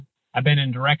I've been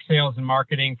in direct sales and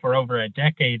marketing for over a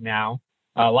decade now.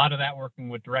 A lot of that working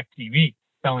with direct TV,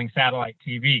 selling satellite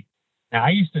TV. Now, I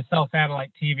used to sell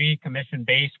satellite TV commission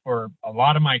based for a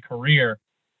lot of my career,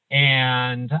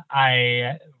 and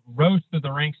I rose through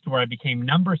the ranks to where I became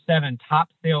number 7 top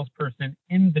salesperson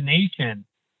in the nation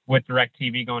with direct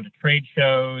TV, going to trade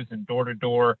shows and door to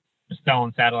door, just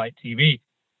selling satellite TV.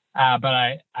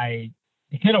 But I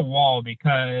hit a wall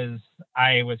because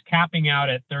I was capping out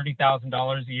at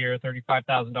 $30,000 a year,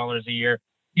 $35,000 a year,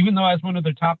 even though I was one of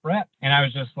their top reps. And I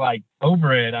was just like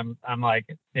over it. I'm like,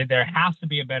 there has to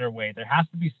be a better way. There has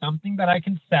to be something that I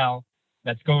can sell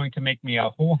that's going to make me a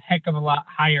whole heck of a lot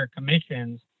higher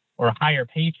commissions or higher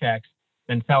paychecks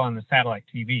than selling the satellite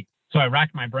TV. So I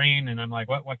racked my brain and I'm like,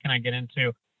 what can I get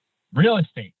into? Real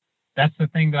estate. That's the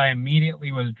thing that I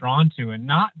immediately was drawn to, and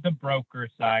not the broker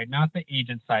side, not the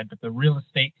agent side, but the real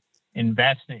estate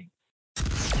investing.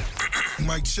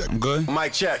 Mic check. I'm good.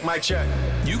 Mic check. Mic check.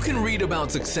 You can read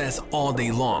about success all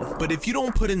day long, but if you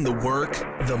don't put in the work,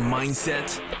 the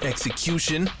mindset,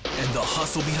 execution, and the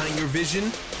hustle behind your vision,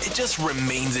 it just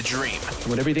remains a dream.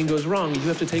 When everything goes wrong, you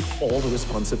have to take all the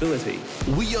responsibility.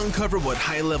 We uncover what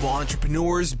high-level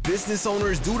entrepreneurs, business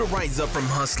owners do to rise up from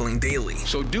hustling daily.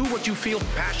 So do what you feel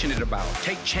passionate about.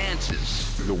 Take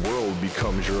chances. The world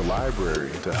becomes your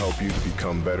library to help you to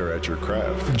become better at your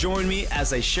craft. Join me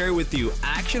as I share with you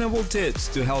actionable tips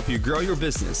to help you grow your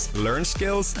business, learn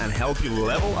skills, and help you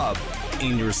level up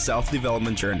in your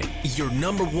self-development journey. Your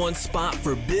number one spot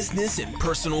for business and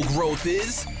personal growth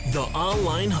is the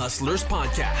Online Hustlers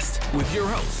Podcast with your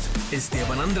host,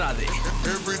 Esteban Andrade.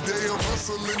 Every day I'm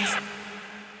hustling.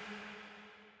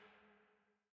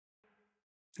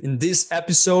 In this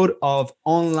episode of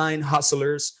Online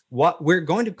Hustlers, what we're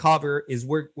going to cover is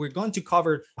we're going to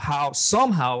cover how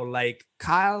somehow like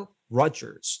Kyle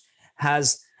Rodgers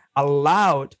has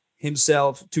allowed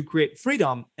himself to create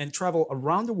freedom and travel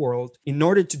around the world in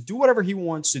order to do whatever he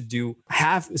wants to do,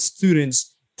 have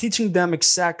students teaching them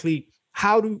exactly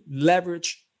how to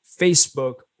leverage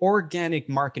Facebook organic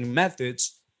marketing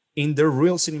methods in the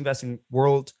real estate investing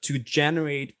world to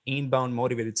generate inbound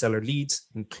motivated seller leads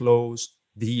and close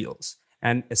deals,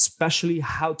 and especially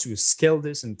how to scale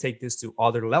this and take this to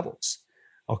other levels.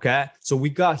 Okay, so we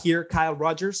got here Kyle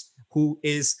Rodgers, who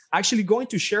is actually going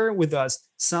to share with us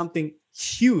something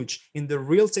huge in the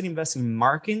real estate investing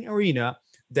marketing arena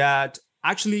that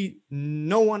actually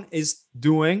no one is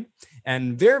doing,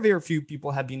 and very, very few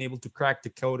people have been able to crack the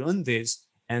code on this,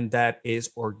 and that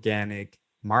is organic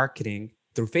marketing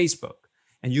through Facebook.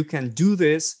 And you can do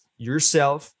this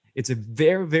yourself. It's a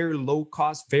very, very low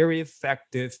cost, very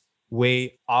effective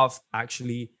way of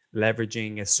actually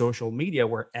leveraging a social media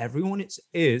where everyone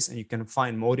is, and you can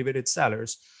find motivated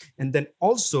sellers, and then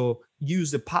also use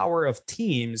the power of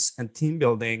teams and team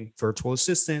building, virtual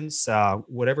assistants,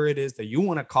 whatever it is that you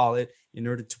want to call it, in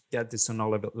order to get this on a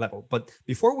level. But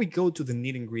before we go to the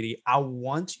nitty gritty, I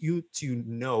want you to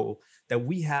know that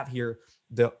we have here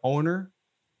the owner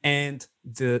and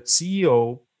the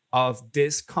CEO of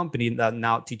this company that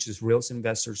now teaches real estate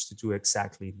investors to do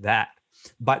exactly that.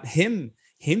 But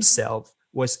himself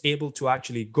was able to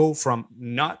actually go from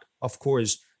not, of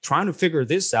course, trying to figure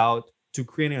this out to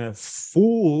creating a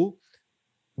full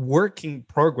working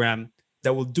program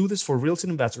that will do this for real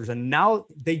estate investors. And now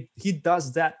he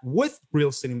does that with real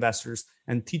estate investors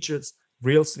and teaches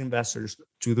real estate investors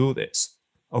to do this.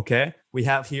 Okay, we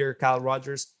have here Kyle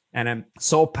Rodgers. And I'm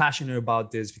so passionate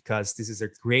about this because this is a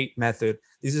great method.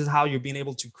 This is how you're being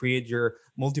able to create your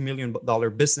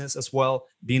multi-million-dollar business as well,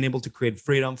 being able to create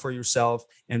freedom for yourself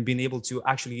and being able to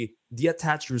actually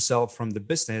detach yourself from the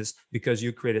business because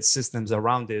you created systems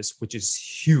around this, which is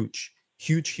huge,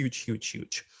 huge, huge, huge,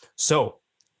 huge. So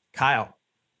Kyle,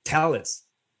 tell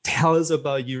us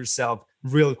about yourself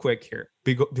real quick here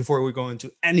before we go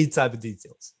into any type of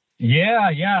details. Yeah.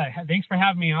 Thanks for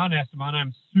having me on, Esteban.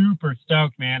 I'm super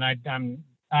stoked, man. I'm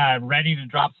ready to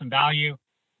drop some value,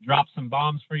 drop some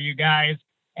bombs for you guys,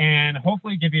 and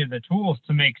hopefully give you the tools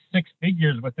to make 6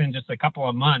 figures within just a couple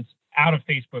of months out of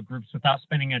Facebook groups without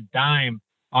spending a dime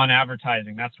on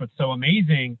advertising. That's what's so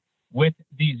amazing with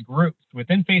these groups.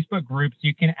 Within Facebook groups,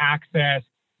 you can access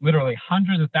literally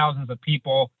hundreds of thousands of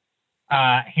people,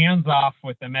 hands off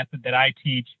with the method that I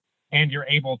teach, and you're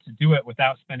able to do it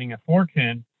without spending a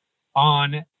fortune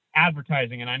on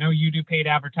advertising. And I know you do paid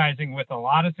advertising with a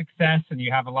lot of success, and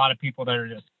you have a lot of people that are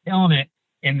just killing it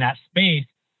in that space.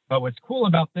 But what's cool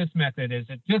about this method is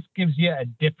it just gives you a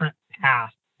different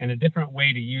path and a different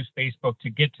way to use Facebook to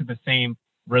get to the same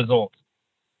results.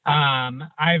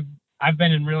 I've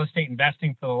been in real estate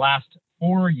investing for the last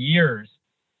 4 years.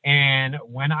 And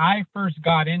when I first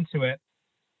got into it,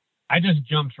 I just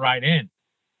jumped right in.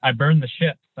 I burned the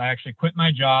ships. I actually quit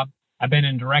my job. I've been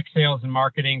in direct sales and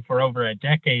marketing for over a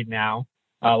decade now.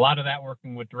 A lot of that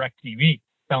working with direct TV,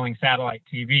 selling satellite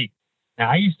TV. Now,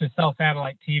 I used to sell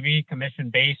satellite TV commission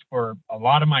based for a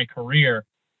lot of my career,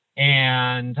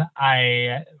 and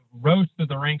I rose through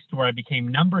the ranks to where I became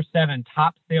number 7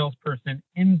 top salesperson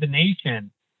in the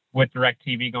nation with direct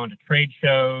TV, going to trade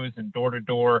shows and door to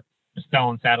door, just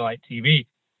selling satellite TV.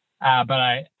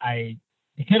 But I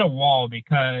hit a wall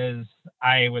because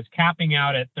I was capping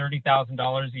out at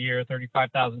 $30,000 a year,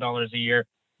 $35,000 a year,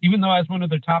 even though I was one of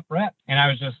their top reps. And I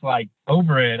was just like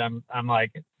over it. I'm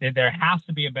like, there has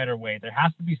to be a better way. There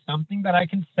has to be something that I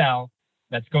can sell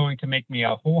that's going to make me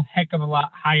a whole heck of a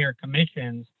lot higher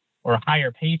commissions or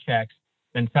higher paychecks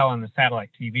than selling the satellite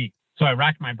TV. So I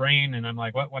racked my brain and I'm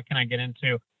like, what can I get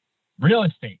into? Real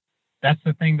estate. That's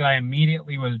the thing that I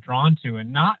immediately was drawn to,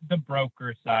 and not the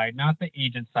broker side, not the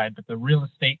agent side, but the real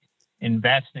estate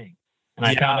investing. And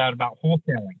I found out about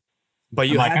wholesaling. But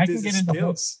you had these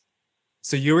skills.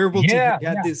 So you were able to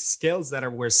get these skills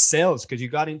that were sales, because you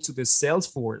got into the sales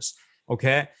force.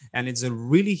 Okay. And it's a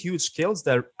really huge skills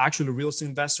that actually real estate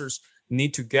investors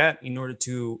need to get in order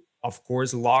to, of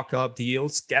course, lock up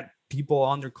deals, get people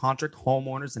under contract,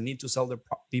 homeowners that need to sell their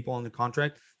people under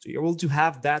contract. So you're able to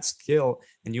have that skill,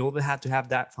 and you will have to have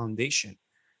that foundation.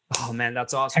 Oh man,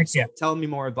 that's awesome. So tell me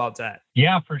more about that.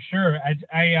 Yeah, for sure.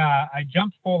 I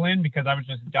jumped full in because I was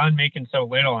just done making so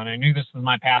little, and I knew this was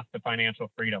my path to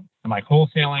financial freedom. I'm like,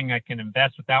 wholesaling, I can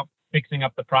invest without fixing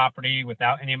up the property,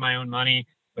 without any of my own money,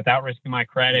 without risking my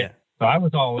credit. Yeah. So I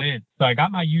was all in. So I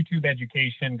got my YouTube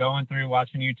education, going through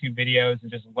watching YouTube videos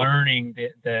and just learning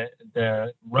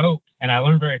the ropes. And I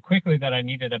learned very quickly that I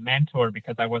needed a mentor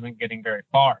because I wasn't getting very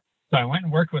far. So I went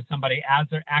and worked with somebody as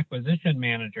their acquisition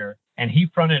manager, and he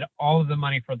fronted all of the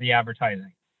money for the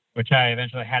advertising, which I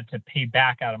eventually had to pay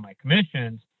back out of my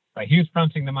commissions. But he was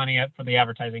fronting the money up for the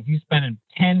advertising. He's spending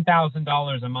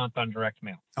 $10,000 a month on direct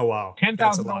mail. Oh, wow.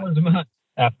 $10,000 a month.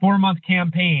 A 4-month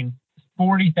campaign,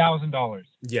 $40,000.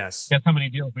 Yes. Guess how many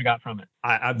deals we got from it?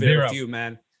 I very few,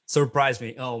 man. Surprised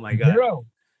me. Oh my God. 0.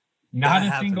 Not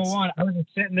a single one. I was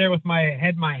just sitting there with my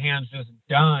head in my hands, just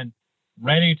done,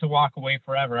 ready to walk away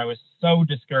forever. I was so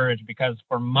discouraged because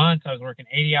for months I was working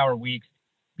 80-hour weeks,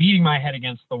 beating my head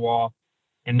against the wall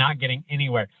and not getting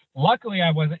anywhere. Luckily,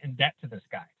 I wasn't in debt to this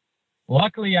guy.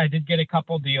 Luckily, I did get a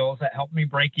couple deals that helped me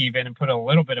break even and put a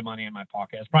little bit of money in my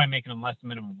pocket. I was probably making them less than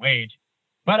minimum wage,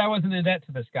 but I wasn't in debt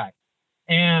to this guy.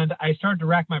 And I started to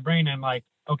rack my brain. And I'm like,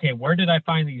 okay, where did I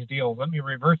find these deals? Let me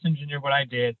reverse engineer what I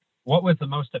did. What was the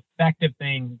most effective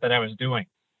thing that I was doing?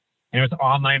 And it was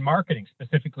online marketing,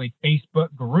 specifically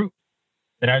Facebook groups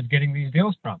that I was getting these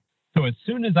deals from. So as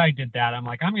soon as I did that, I'm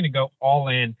like, I'm going to go all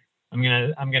in. I'm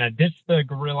going to ditch the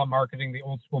guerrilla marketing, the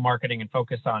old school marketing, and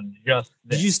focus on just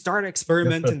this. Did you start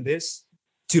experimenting this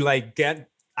to like get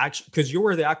actually, because you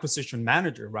were the acquisition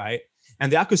manager, right?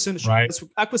 And the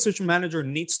acquisition manager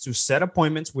needs to set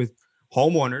appointments with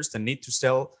homeowners that need to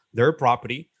sell their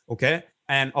property. Okay.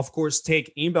 And of course,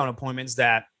 take inbound appointments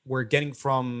that we're getting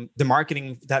from the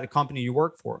marketing that the company you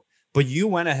work for. But you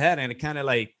went ahead and it kind of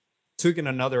like took in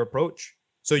another approach.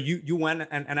 So you went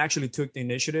and actually took the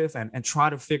initiative and try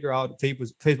to figure out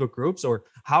Facebook groups, or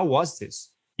how was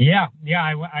this? Yeah.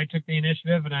 I took the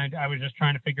initiative, and I was just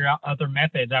trying to figure out other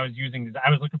methods. I was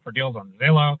looking for deals on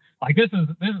Zillow. Like this is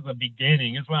the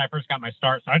beginning. It's when I first got my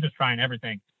start. So I was just trying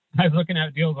everything. I was looking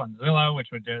at deals on Zillow, which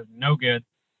would do no good.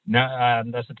 No,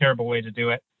 that's a terrible way to do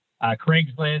it.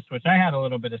 Craigslist, which I had a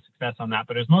little bit of success on that,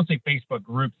 but it was mostly Facebook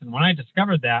groups. And when I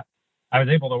discovered that, I was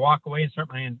able to walk away and start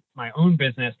my own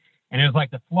business. And it was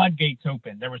like the floodgates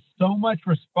opened. There was so much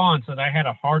response that I had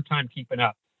a hard time keeping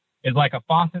up. It's like a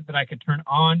faucet that I could turn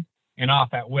on and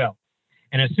off at will.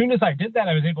 And as soon as I did that,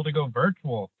 I was able to go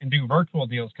virtual and do virtual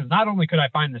deals, because not only could I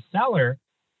find the seller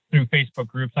through Facebook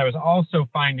groups, I was also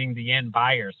finding the end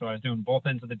buyer. So I was doing both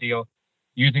ends of the deal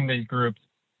using these groups,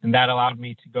 and that allowed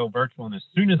me to go virtual. And as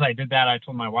soon as I did that, I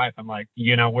told my wife, I'm like,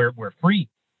 we're free.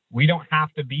 We don't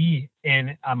have to be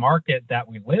in a market that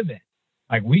we live in.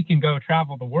 Like, we can go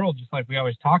travel the world just like we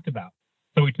always talked about.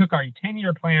 So we took our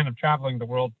 10-year plan of traveling the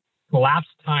world, collapsed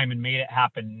time, and made it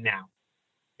happen now.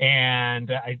 And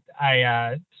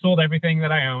I sold everything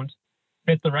that I owned,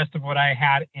 fit the rest of what I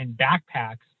had in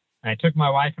backpacks. And I took my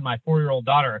wife and my 4-year-old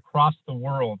daughter across the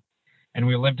world, and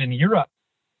we lived in Europe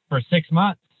for 6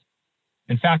 months.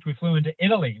 In fact, we flew into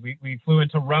Italy. We flew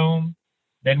into Rome.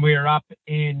 Then we were up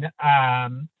in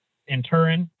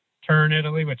Turin,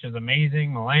 Italy, which is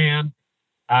amazing. Milan.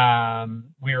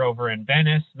 We were over in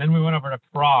Venice. Then we went over to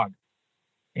Prague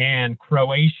and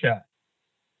Croatia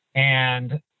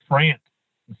and France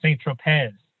and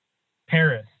Saint-Tropez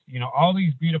Paris, all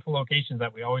these beautiful locations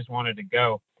that we always wanted to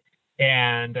go.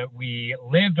 And we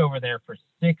lived over there for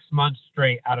 6 months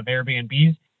straight out of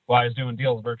Airbnbs while I was doing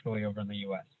deals virtually over in the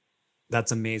US.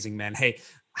 That's amazing, man. Hey,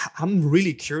 I'm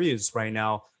really curious right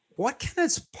now. What kind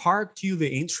of sparked you the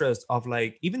interest of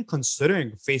like even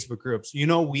considering Facebook groups?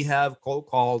 We have cold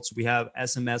calls, we have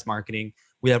SMS marketing,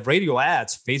 we have radio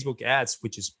ads, Facebook ads,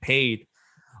 which is paid.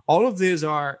 All of these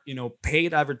are,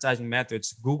 paid advertising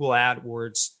methods, Google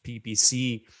AdWords,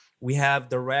 PPC. We have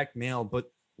direct mail. But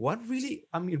I'm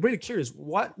really curious,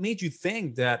 what made you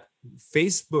think that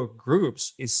Facebook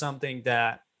groups is something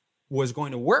that was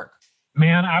going to work?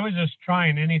 Man, I was just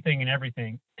trying anything and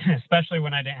everything, especially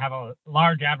when I didn't have a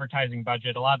large advertising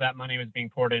budget. A lot of that money was being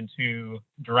poured into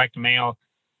direct mail,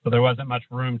 so there wasn't much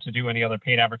room to do any other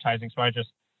paid advertising. So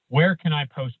where can I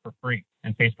post for free?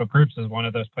 And Facebook groups is one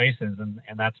of those places, and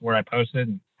that's where I posted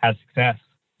and had success.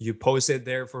 You posted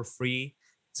there for free.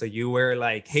 So you were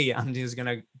like, hey, I'm just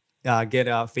going to get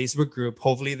a Facebook group.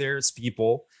 Hopefully there's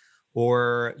people.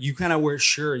 Or you kind of were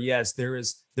sure, yes,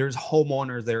 there's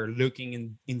homeowners that are looking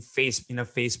in a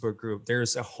Facebook group.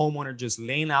 There's a homeowner just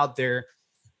laying out there,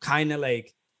 kind of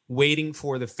like waiting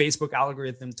for the Facebook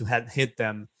algorithm to hit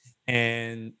them,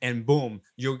 and boom,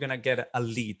 you're gonna get a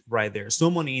lead right there.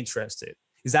 Someone interested.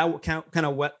 Is that what kind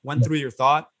of what went through your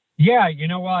thought? Yeah,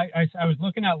 I was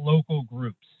looking at local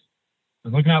groups.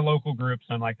 I'm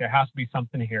like, there has to be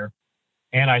something here.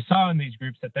 And I saw in these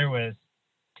groups that there was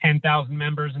 10,000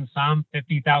 members in some,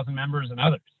 50,000 members in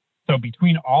others. So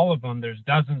between all of them, there's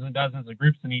dozens and dozens of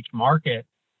groups in each market.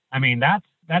 I mean, that's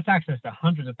access to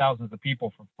hundreds of thousands of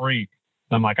people for free.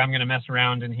 So I'm like, I'm going to mess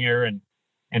around in here and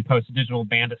post digital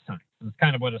bandit signs. And it's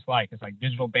kind of what it's like. It's like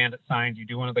digital bandit signs. You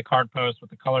do one of the card posts with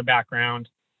the color background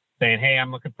saying, hey,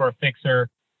 I'm looking for a fixer,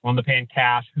 willing to pay in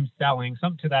cash, who's selling,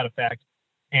 something to that effect,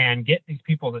 and get these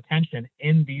people's attention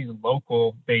in these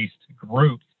local based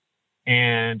groups.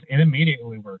 And it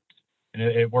immediately worked. And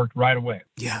it worked right away.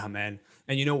 Yeah, man.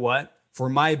 And you know what? For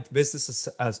my business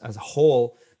as a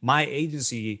whole, my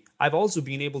agency, I've also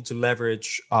been able to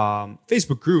leverage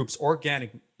Facebook groups,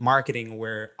 organic marketing,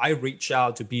 where I reach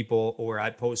out to people or I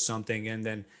post something, and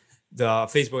then the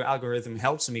Facebook algorithm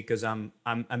helps me because I'm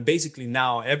basically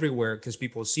now everywhere because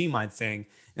people see my thing,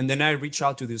 and then I reach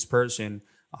out to this person,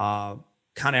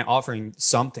 kind of offering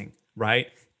something, right?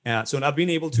 So I've been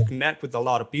able to connect with a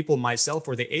lot of people myself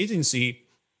for the agency.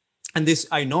 And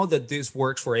I know that this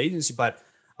works for agency, but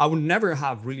I would never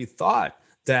have really thought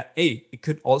that, hey, it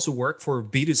could also work for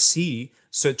B2C,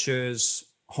 such as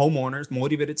homeowners,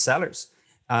 motivated sellers,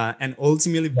 and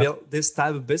ultimately build this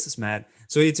type of business, man.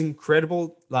 So it's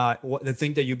incredible the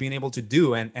thing that you've been able to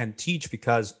do and teach,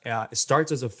 because it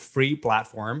starts as a free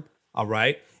platform, all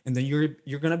right? And then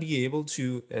you're going to be able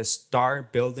to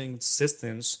start building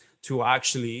systems to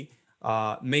actually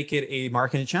make it a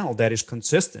marketing channel that is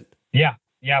consistent.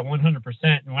 Yeah, 100%.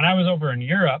 And when I was over in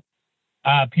Europe,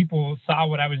 people saw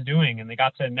what I was doing and they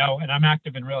got to know, and I'm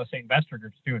active in real estate investor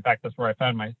groups too. In fact, that's where I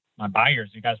found my buyers.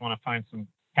 You guys want to find some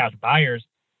cash buyers,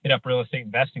 hit up real estate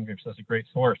investing groups. That's a great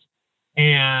source.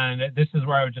 And this is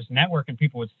where I would just network and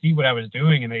people would see what I was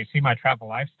doing and they see my travel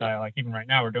lifestyle. Like even right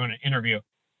now, we're doing an interview.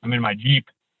 I'm in my Jeep,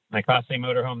 my Class A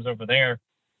motorhomes over there.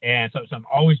 And so I'm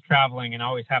always traveling and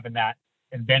always having that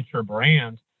adventure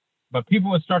brand. But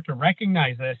people would start to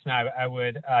recognize this, and I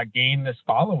would gain this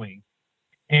following.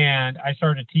 And I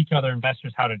started to teach other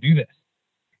investors how to do this.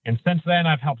 And since then,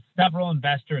 I've helped several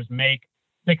investors make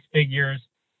six figures,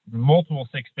 multiple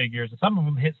six figures. And some of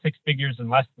them hit six figures in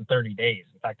less than 30 days.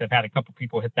 In fact, I've had a couple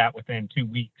people hit that within 2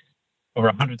 weeks,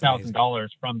 over $100,000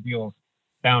 from deals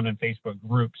found in Facebook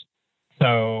groups.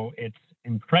 So it's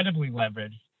incredibly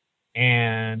leveraged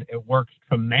and it works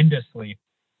tremendously.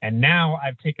 And now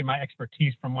I've taken my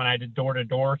expertise from when I did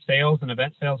door-to-door sales and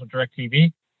event sales with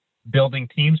DirecTV, building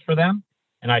teams for them.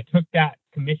 And I took that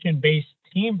commission-based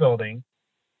team building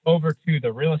over to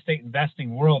the real estate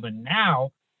investing world. And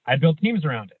now I build teams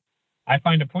around it. I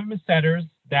find appointment setters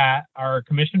that are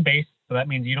commission-based. So that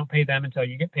means you don't pay them until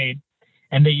you get paid.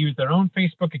 And they use their own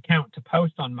Facebook account to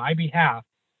post on my behalf.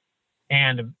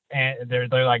 And they're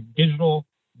like digital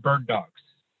bird dogs.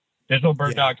 Digital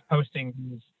bird dogs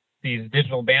posting these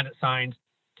digital bandit signs,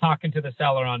 talking to the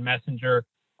seller on Messenger,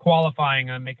 qualifying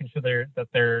them, making sure that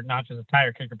they're not just a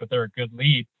tire kicker, but they're a good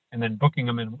lead, and then booking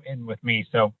them in with me.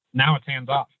 So now it's hands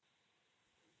off.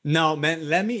 No, man,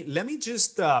 let me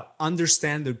just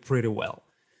understand it pretty well.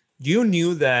 You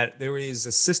knew that there is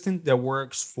a system that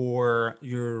works for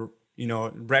your,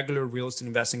 regular real estate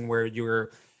investing, where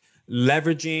you're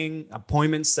leveraging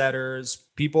appointment setters,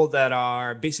 people that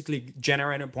are basically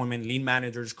generating appointment, lead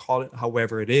managers, call it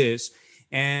however it is.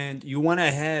 and you went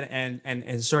ahead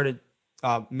and started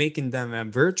making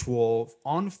them virtual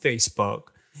on Facebook,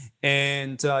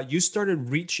 and you started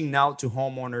reaching out to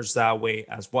homeowners that way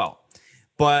as well.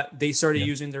 But they started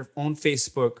using their own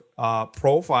Facebook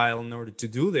profile in order to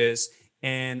do this,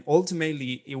 and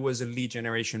ultimately it was a lead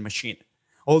generation machine.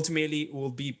 Ultimately, it will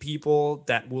be people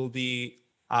that will be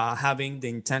having the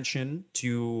intention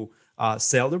to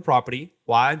sell their property.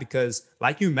 Why? Because,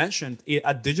 like you mentioned,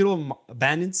 a digital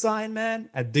bandit sign, man,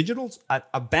 a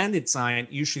bandit sign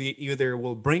usually either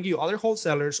will bring you other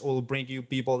wholesalers or will bring you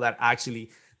people that actually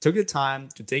took the time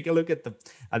to take a look at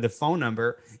the phone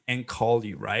number and call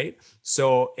you, right?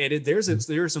 So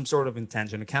there's some sort of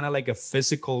intention, kind of like a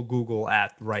physical Google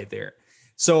ad right there.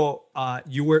 So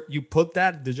you put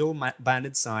that digital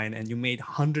bandit sign, and you made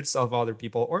hundreds of other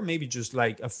people, or maybe just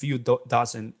like a few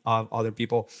dozen of other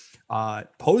people,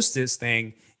 post this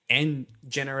thing and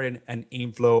generate an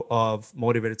inflow of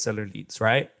motivated seller leads,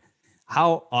 right?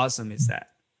 How awesome is that,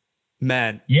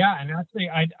 man? Yeah, and actually,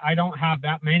 I don't have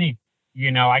that many.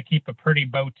 I keep a pretty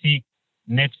boutique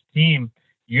niche team.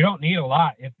 You don't need a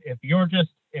lot. If you're just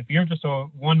a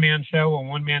one man show, a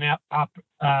one man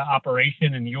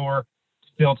operation, and you're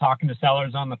still talking to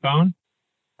sellers on the phone,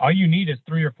 all you need is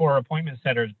 3 or 4 appointment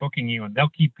setters booking you, and they'll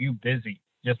keep you busy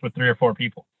just with 3 or 4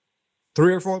 people.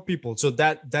 3 or 4 people. So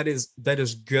that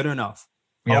is good enough.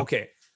 Yep. Okay.